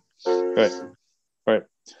 Right.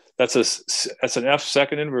 That's an F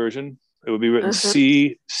second inversion. It would be written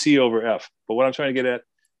C over F. But what I'm trying to get at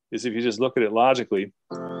is if you just look at it logically,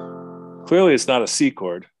 clearly it's not a C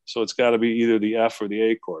chord. So it's got to be either the F or the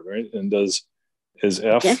A chord, right? And is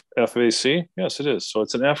F FAC? Yes, it is. So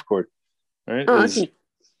it's an F chord, right? Okay.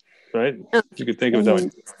 Right? You could think of it that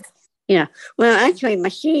way. Yeah. Well, actually, my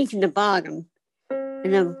C is in the bottom.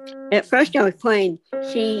 And at first I was playing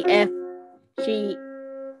C, F, and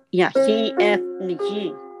the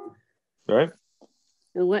G. Right.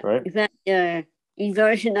 What is that the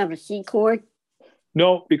inversion of a C chord?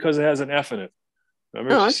 No, because it has an F in it.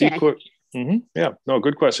 Remember, C chord. Yeah. No,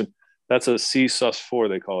 good question. That's a C sus4,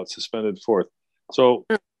 they call it, suspended fourth. So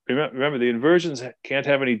remember, the inversions can't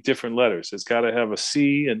have any different letters. It's got to have a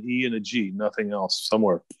C, an E, and a G, nothing else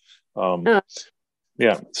somewhere. Yeah.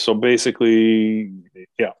 So basically,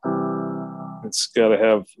 yeah, it's got to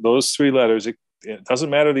have those 3 letters. It doesn't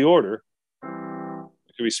matter the order.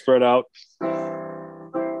 It can be spread out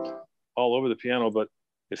all over the piano, but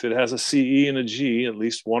if it has a C, E, and a G, at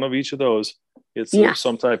least one of each of those, it's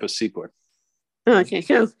some type of C chord. Okay,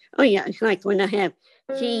 so, it's like when I have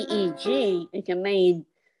C, E, G, it's a main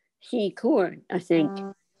C chord, I think.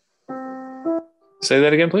 Say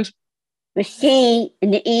that again, please. The C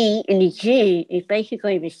and the E and the G is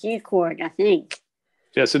basically the C chord, I think.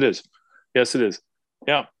 Yes, it is.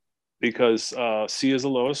 Yeah, because C is the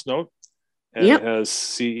lowest note. and it has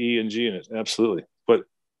C, E, and G in it. Absolutely. But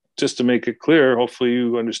just to make it clear, hopefully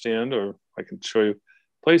you understand, or I can show you.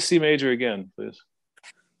 Play C major again, please.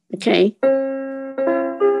 Okay.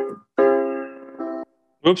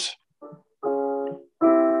 Oops.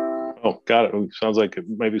 Oh, got it. Sounds like it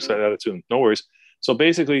might be slightly out of tune. No worries. So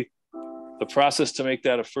basically, the process to make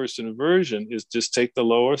that a first inversion is just take the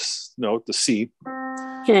lowest note, the C,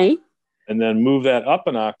 Okay. and then move that up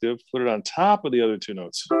an octave, put it on top of the other two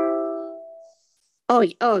notes. Oh,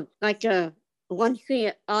 like a 1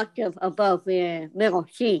 C octave above the middle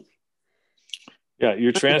C. Yeah,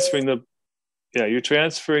 you're transferring the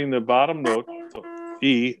bottom note,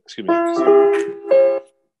 E, excuse me.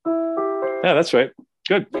 Yeah, that's right.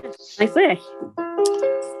 Good. Like this.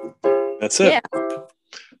 That's it. Yeah.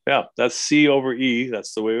 Yeah, that's C over E.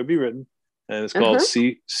 That's the way it would be written. And it's called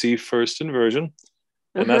C first inversion.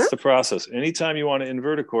 And that's the process. Anytime you want to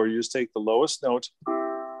invert a chord, you just take the lowest note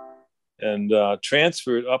and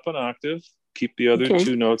transfer it up an octave. Keep the other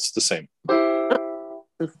two notes the same.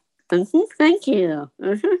 Thank you.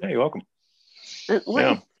 Yeah, you're welcome.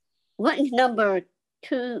 What is number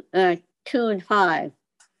 2 and 5?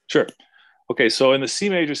 Sure. Okay, so in the C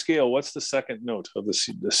major scale, what's the second note of the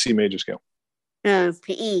C major scale?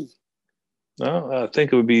 E. No, I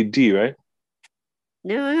think it would be D, right?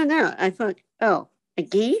 No. I thought, a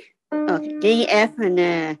D? Okay, D, F, and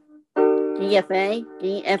D, F, A,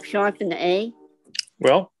 D, F sharp, and the A.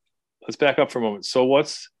 Well, let's back up for a moment. So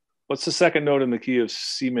what's the second note in the key of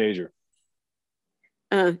C major?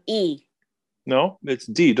 E. No, it's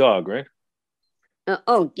D, dog, right?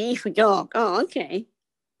 D for dog. Oh, okay.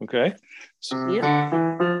 Okay.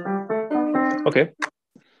 Yeah. Okay.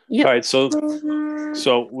 Yep. All right.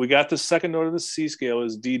 So we got the second note of the C scale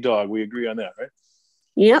is D dog. We agree on that, right?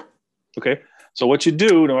 Yep. Okay. So what you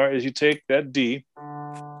do, Nora, is you take that D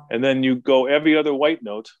and then you go every other white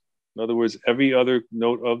note. In other words, every other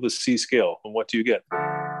note of the C scale. And what do you get?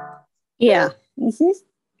 Yeah.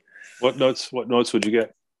 What notes would you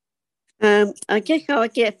get? I guess I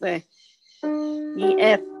would get the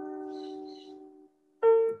F.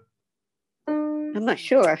 I'm not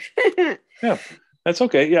sure. Yeah, that's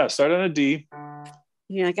okay. Yeah, start on a D.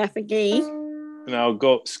 Yeah, I got the D. And I'll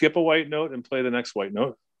go skip a white note and play the next white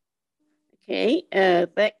note. Okay,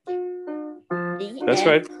 but D, that's F,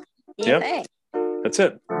 right. D, Yep. F, A. That's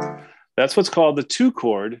it. That's what's called the 2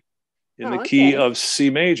 chord in the key of C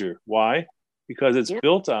major. Why? Because it's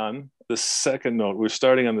built on the second note. We're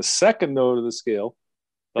starting on the second note of the scale,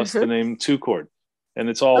 thus the name 2 chord. And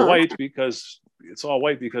it's all white because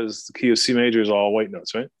the key of C major is all white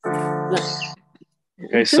notes, right?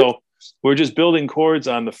 Okay, so we're just building chords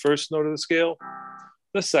on the first note of the scale,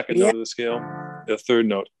 the second note of the scale, the third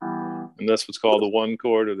note. And that's what's called the 1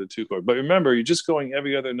 chord or the 2 chord. But remember, you're just going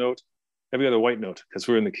every other note, every other white note, because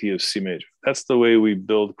we're in the key of C major. That's the way we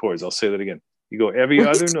build chords. I'll say that again. You go every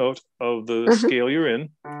other note of the scale you're in.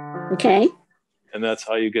 Okay. And that's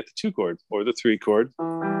how you get the 2 chord or the 3 chord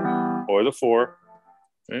or the 4.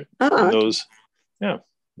 Right? And those,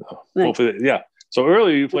 hopefully, So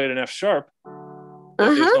earlier you played an F sharp.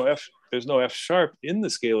 There's no F sharp in the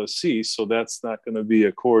scale of C, so that's not going to be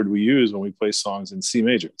a chord we use when we play songs in C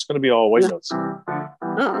major. It's going to be all white notes.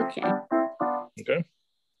 Oh, okay. Okay.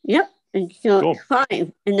 Yep. And so 5,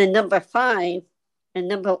 and the number 5, and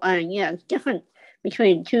number it's different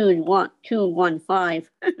between 2 and 1, 2 and 1, 5,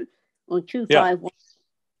 or 2, 5, 1.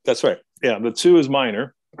 That's right. Yeah, the 2 is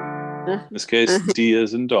minor. In this case, D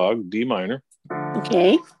is in dog, D minor.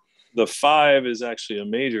 Okay. The 5 is actually a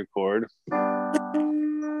major chord.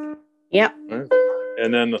 Yep. Right?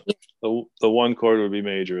 And then the 1 chord would be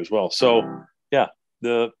major as well. So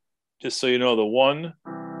just so you know, the 1,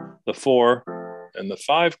 the 4, and the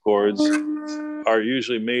 5 chords are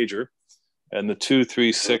usually major, and the 2,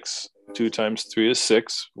 3, 6, 2 times 3 is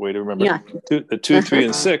 6. Way to remember. Yeah. The 2, 3,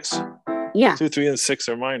 and 6. Yeah. 2, 3, and 6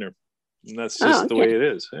 are minor, and that's just the way it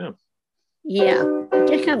is. Yeah. Yeah.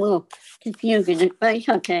 Just a little confusing, but it's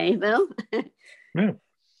okay, Bill.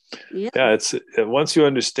 Yeah. It's once you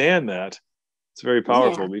understand that, it's very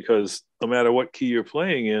powerful because no matter what key you're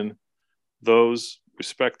playing in, those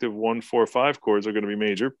respective 1, 4, 5 chords are going to be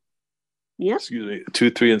major. Yeah. 2,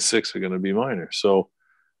 3, and 6 are going to be minor. So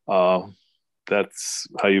that's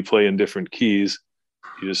how you play in different keys.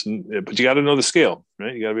 But you got to know the scale,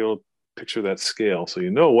 right? You got to be able to picture that scale, so you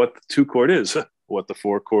know what the 2 chord is, what the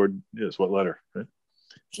 4 chord is, what letter. Right?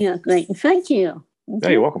 Yeah, great. Thank you. Yeah,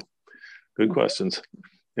 you're welcome. Good questions.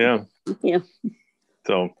 Yeah. Thank you.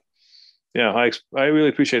 So, yeah, I really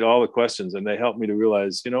appreciate all the questions, and they help me to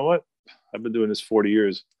realize, you know what? I've been doing this 40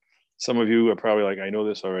 years. Some of you are probably like, I know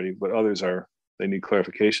this already, but others they need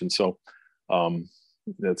clarification. So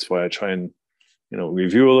that's why I try and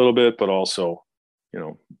review a little bit, but also,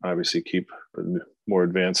 obviously keep more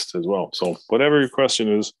advanced as well. So whatever your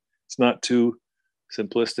question is, it's not too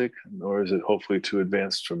simplistic, nor is it hopefully too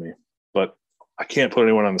advanced for me. But I can't put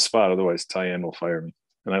anyone on the spot, otherwise Tyann will fire me,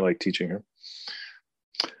 and I like teaching her.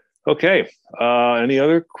 Okay, any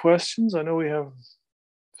other questions? I know we have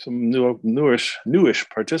some newish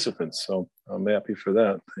participants, so I'm happy for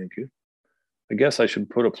that. Thank you. I guess I should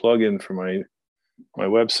put a plug in for my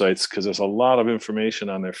websites, because there's a lot of information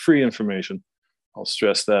on there, free information. I'll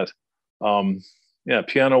stress that.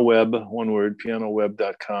 PianoWeb, one word,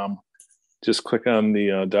 pianoweb.com. Just click on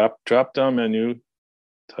the drop-down menu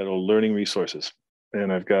titled Learning Resources.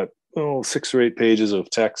 And I've got 6 or 8 pages of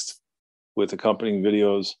text with accompanying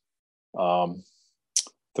videos,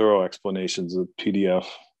 thorough explanations of PDF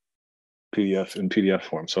in PDF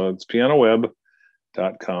form. So it's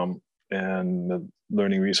pianoweb.com and the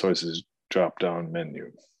Learning Resources drop-down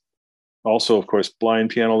menu. Also, of course, blind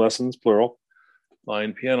piano lessons, plural.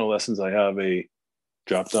 Blind piano lessons, I have a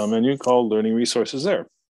drop-down menu called Learning Resources there,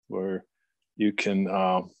 where you can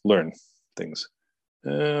learn things.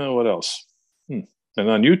 What else? And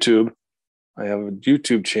on YouTube, I have a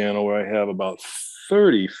YouTube channel where I have about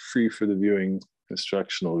 30 free for the viewing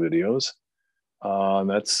instructional videos.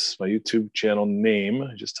 That's my YouTube channel name.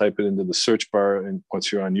 Just type it into the search bar, and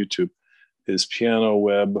once you're on YouTube, is Piano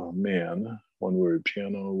Web Man, one word,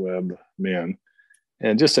 Piano Web Man.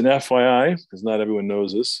 And just an FYI, because not everyone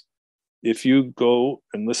knows this, if you go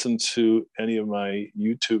and listen to any of my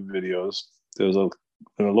YouTube videos, there's in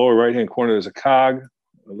the lower right-hand corner, there's a cog.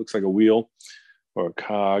 It looks like a wheel or a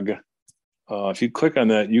cog. If you click on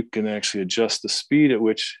that, you can actually adjust the speed at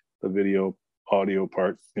which the video audio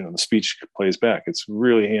part, the speech plays back. It's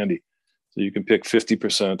really handy. So you can pick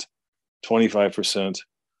 50%, 25%,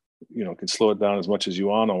 can slow it down as much as you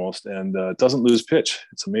want almost, and it doesn't lose pitch.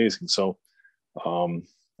 It's amazing. So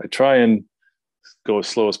I try and go as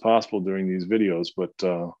slow as possible during these videos, but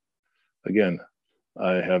again,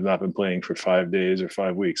 I have not been playing for 5 days or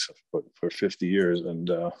 5 weeks, but for 50 years. And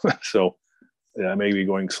so I may be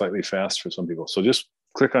going slightly fast for some people. So just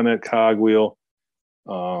click on that cog wheel.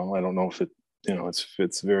 I don't know if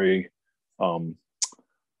it's very, how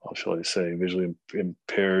shall I say, visually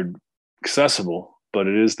impaired accessible, but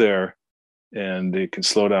it is there, and it can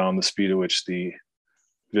slow down the speed at which the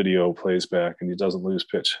video plays back, and it doesn't lose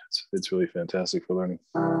pitch. It's really fantastic for learning.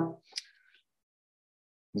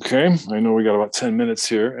 Okay, I know we got about 10 minutes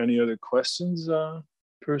here. Any other questions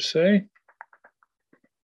per se?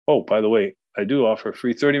 Oh, by the way, I do offer a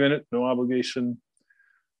free 30-minute, no obligation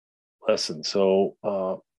lesson. So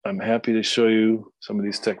I'm happy to show you some of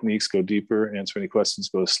these techniques, go deeper, answer any questions,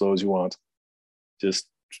 go as slow as you want. Just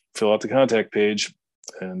fill out the contact page.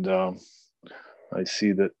 And I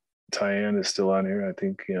see that Tyann is still on here. I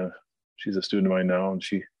think she's a student of mine now, and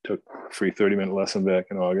she took a free 30-minute lesson back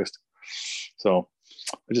in August. So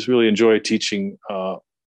I just really enjoy teaching, all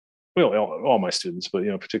my students, but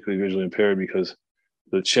particularly visually impaired, because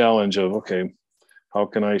the challenge of, okay, how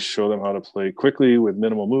can I show them how to play quickly with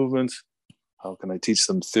minimal movements? How can I teach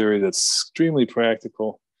them theory that's extremely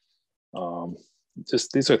practical?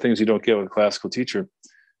 These are things you don't get with a classical teacher.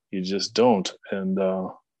 You just don't. And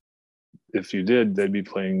if you did, they'd be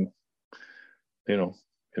playing,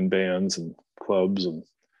 in bands and clubs and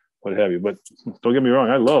what have you. But don't get me wrong,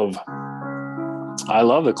 I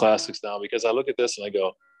love the classics now, because I look at this and I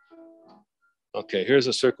go, okay, here's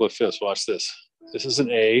a circle of fifths. Watch this. This is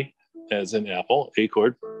an A, as in apple, A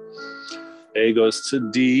chord. A goes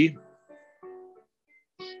to D.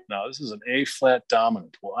 Now this is an A flat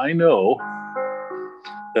dominant. Well, I know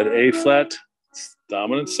that A flat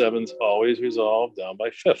dominant sevens always resolve down by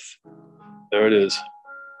fifth. There it is.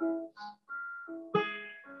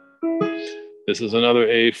 This is another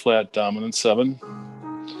A flat dominant 7.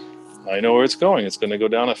 I know where it's going. It's going to go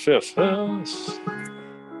down a fifth.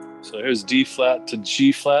 So here's D flat to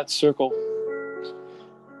G flat, circle.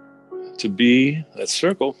 To B, that's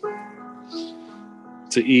circle.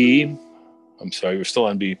 To E, I'm sorry, we're still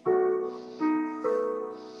on B.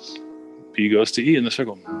 B goes to E in the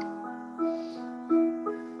circle.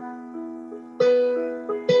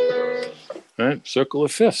 All right, circle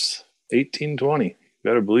of fifths, 1820.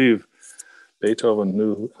 Better believe Beethoven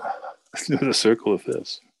knew the circle of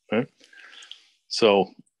fifths, right?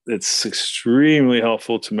 So it's extremely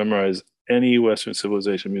helpful to memorize any Western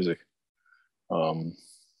civilization music,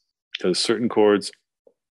 because certain chords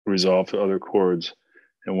resolve to other chords.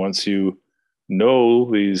 And once you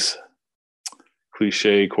know these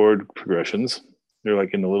cliche chord progressions, you're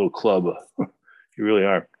like in a little club. You really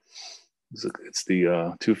are. It's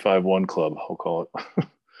the 251 club, I'll call it.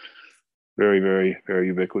 Very, very, very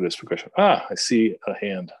ubiquitous percussion. Ah, I see a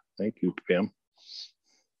hand. Thank you, Pam.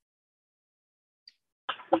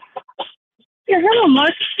 Yeah, hello,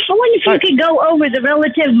 Mark. I wonder if Hi. you could go over the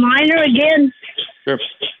relative minor again. Sure,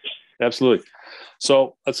 absolutely.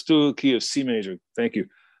 So let's do the key of C major. Thank you.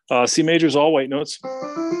 C major is all white notes. All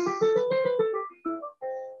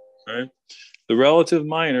right. The relative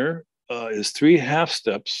minor is 3 half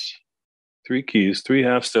steps, 3 keys, 3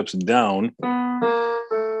 half steps down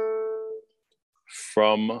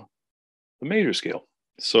from the major scale.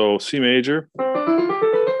 So C major,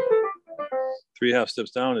 3 half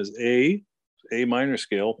steps down is A minor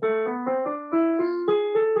scale.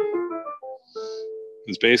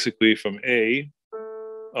 It's basically from A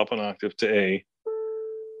up an octave to A,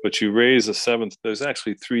 but you raise the 7th. There's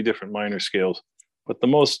actually 3 different minor scales, but the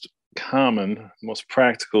most common, most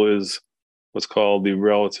practical is what's called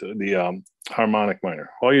the harmonic minor.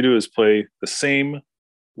 All you do is play the same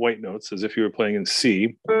white notes as if you were playing in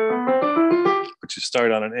C, but you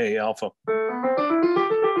start on an A, alpha.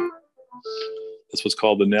 That's what's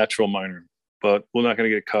called the natural minor, but we're not going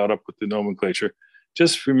to get caught up with the nomenclature.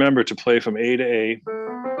 Just remember to play from A to A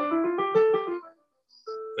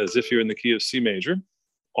as if you're in the key of C major,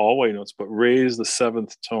 all white notes, but raise the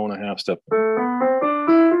 7th tone a half step.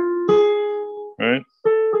 Right?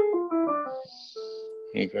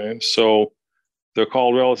 Okay, so they're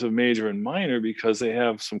called relative major and minor because they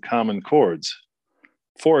have some common chords.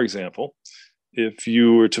 For example, if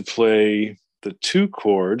you were to play the 2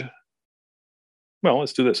 chord, well,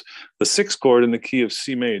 let's do this. The 6th chord in the key of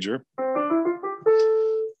C major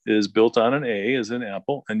is built on an A as in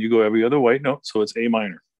apple, and you go every other white note, so it's A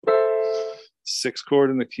minor. 6th chord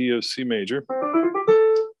in the key of C major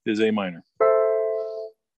is A minor.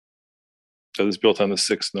 So it's built on the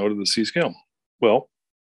 6th note of the C scale. Well,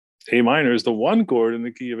 A minor is the 1 chord in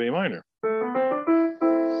the key of A minor.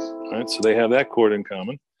 All right, so they have that chord in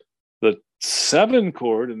common. The 7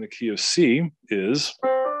 chord in the key of C is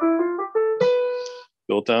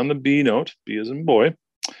built on the B note, B as in boy.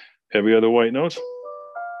 Every other white note,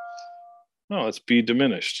 no, it's B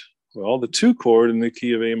diminished. Well, the 2 chord in the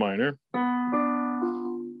key of A minor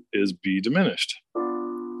is B diminished.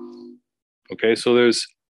 Okay, so there's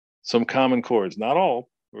some common chords, not all,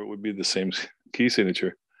 or it would be the same key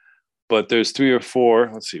signature, but there's 3 or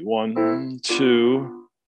 4. Let's see, 1, 2,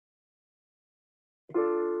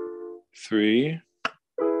 3.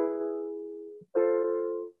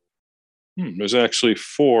 There's actually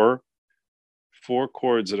four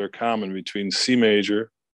chords that are common between C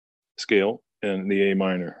major scale and the A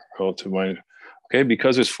minor, relative minor. Okay,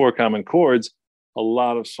 because there's 4 common chords, a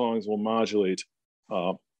lot of songs will modulate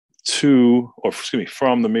from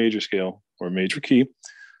the major scale or major key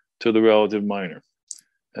to the relative minor.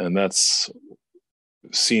 And that's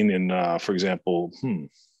seen in, for example,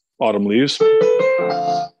 Autumn Leaves.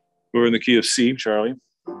 We're in the key of C, Charlie.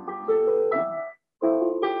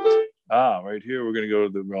 Right here, we're going to go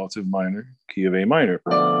to the relative minor, key of A minor.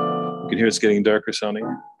 You can hear it's getting darker sounding.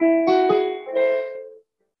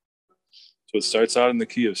 So it starts out in the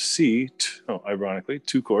key of C, ironically,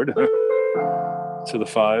 2 chord, to the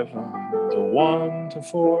 5, to 1, to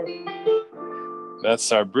 4.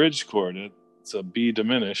 That's our bridge chord. It's a B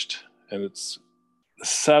diminished, and it's the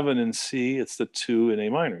 7 in C, it's the 2 in A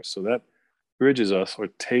minor. So that bridges us, or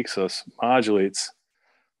takes us, modulates,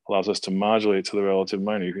 allows us to modulate to the relative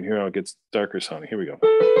minor. You can hear how it gets darker sounding. Here we go.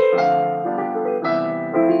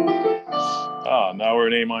 Now we're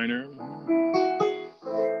in A minor.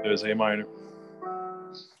 There's A minor.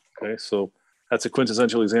 Okay, so that's a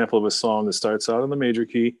quintessential example of a song that starts out in the major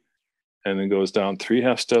key and then goes down 3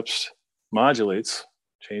 half steps, modulates,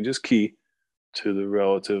 changes key to the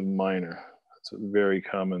relative minor. It's very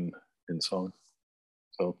common in song.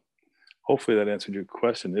 So hopefully that answered your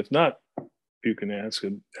question. If not, you can ask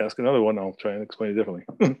another one. I'll try and explain it differently.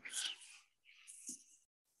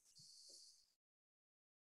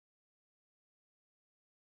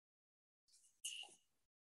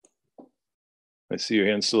 I see your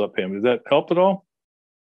hand still up, Pam. Did that help at all?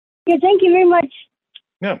 Yeah, thank you very much.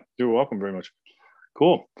 Yeah, you're welcome very much.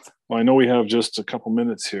 Cool. Well, I know we have just a couple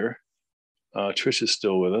minutes here. Trish is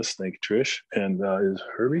still with us. Thank you, Trish. And is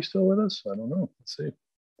Herbie still with us? I don't know. Let's see.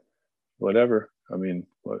 Whatever. I mean,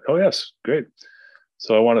 oh, yes. Great.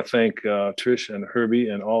 So I want to thank Trish and Herbie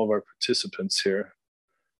and all of our participants here.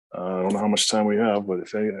 I don't know how much time we have, but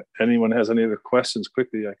if anyone has any other questions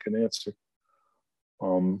quickly, I can answer.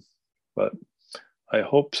 But I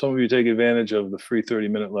hope some of you take advantage of the free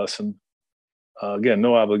 30-minute lesson. Again,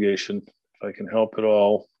 no obligation. If I can help at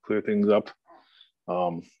all, clear things up.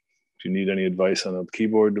 If you need any advice on a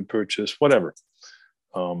keyboard to purchase, whatever.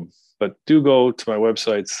 But do go to my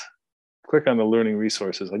websites, click on the learning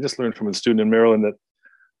resources. I just learned from a student in Maryland that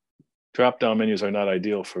drop-down menus are not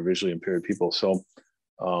ideal for visually impaired people. So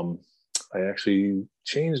I actually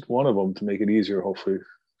changed one of them to make it easier, hopefully,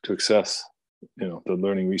 to access, the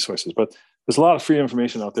learning resources. But there's a lot of free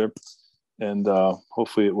information out there, and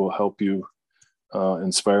hopefully it will help you,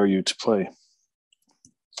 inspire you to play.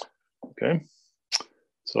 Okay.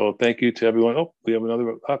 So thank you to everyone. Oh, we have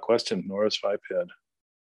another question. Nora's iPad.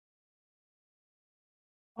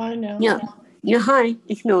 I know. Yeah. Hi,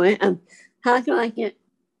 it's Nora. How do I get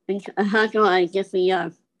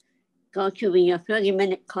the go to the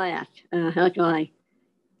 30-minute class? How do I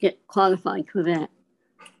get qualified for that?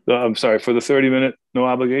 I'm sorry, for the 30-minute no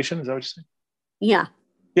obligation. Is that what you're saying? Yeah.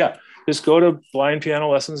 Yeah. Just go to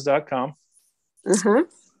blindpianolessons.com. Uh-huh.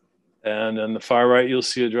 And on the far right, you'll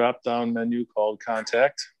see a drop-down menu called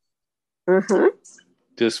Contact. Uh-huh.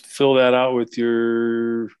 Just fill that out with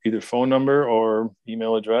your either phone number or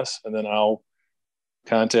email address, and then I'll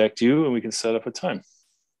contact you and we can set up a time.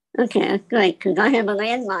 Okay, that's great, because I have a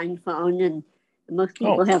landline phone and most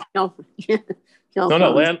people have cell No,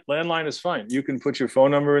 phones. landline is fine. You can put your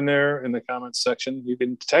phone number in there in the comments section. You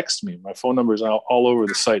can text me. My phone number is all over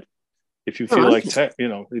the site. If you feel like,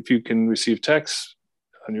 if you can receive text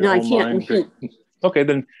on your home line, okay,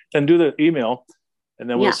 then do the email, and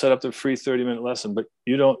then we'll set up the free 30-minute lesson. But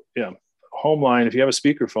you don't, home line, if you have a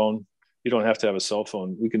speakerphone, you don't have to have a cell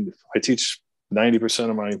phone. I teach 90%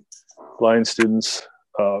 of my blind students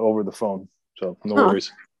over the phone, so no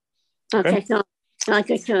worries. Okay, so I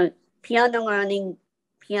get to piano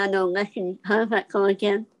lesson. How does that go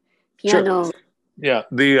again? Piano. Sure. Yeah,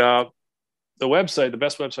 the website, the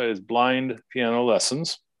best website is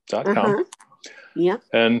blindpianolessons.com. Uh-huh. Yeah.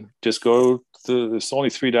 And just go to, there's only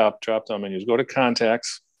 3 drop-down menus. Go to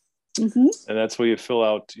contacts, and that's where you fill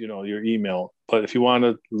out, your email. But if you want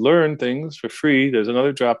to learn things for free, there's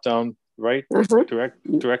another drop-down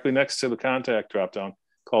directly next to the contact drop-down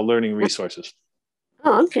called Learning Resources.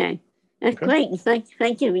 Oh, okay. That's great.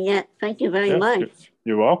 Thank you, Viet. Thank you very much.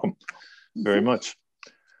 You're welcome. Very much.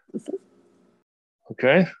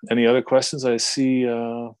 Okay. Any other questions? I see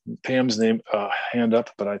Pam's hand up,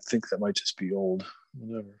 but I think that might just be old.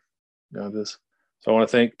 Whatever. This. So I want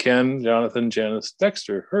to thank Ken, Jonathan, Janice,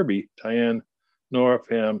 Dexter, Herbie, Diane, Nora,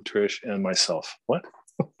 Pam, Trish, and myself. What?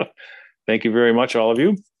 Thank you very much, all of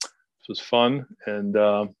you. This was fun. And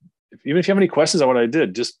even if you have any questions on what I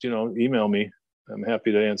did, just email me. I'm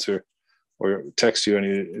happy to answer or text you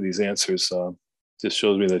any of these answers. Just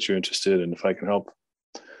shows me that you're interested, and if I can help,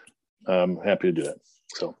 I'm happy to do that.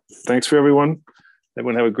 So thanks for everyone.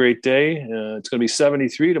 Everyone have a great day. It's going to be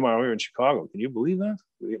 73 tomorrow here in Chicago. Can you believe that?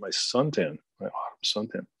 We get my autumn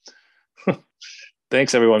suntan.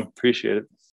 Thanks, everyone. Appreciate it.